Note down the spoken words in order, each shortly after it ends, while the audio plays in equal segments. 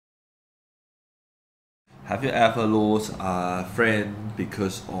Have you ever lost a friend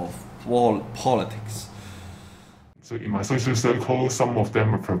because of politics? So in my social circle, some of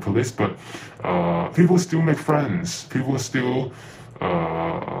them are from police, but people still make friends. People still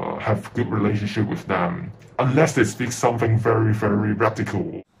have good relationship with them, unless they speak something very, very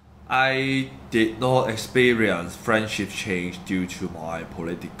radical. I did not experience friendship change due to my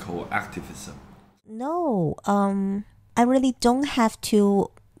political activism. No, I really don't have to,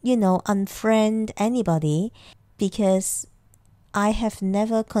 unfriend anybody because I have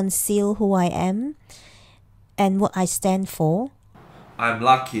never concealed who I am and what I stand for. I'm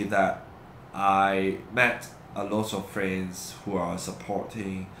lucky that I met a lot of friends who are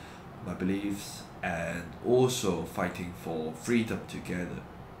supporting my beliefs and also fighting for freedom together.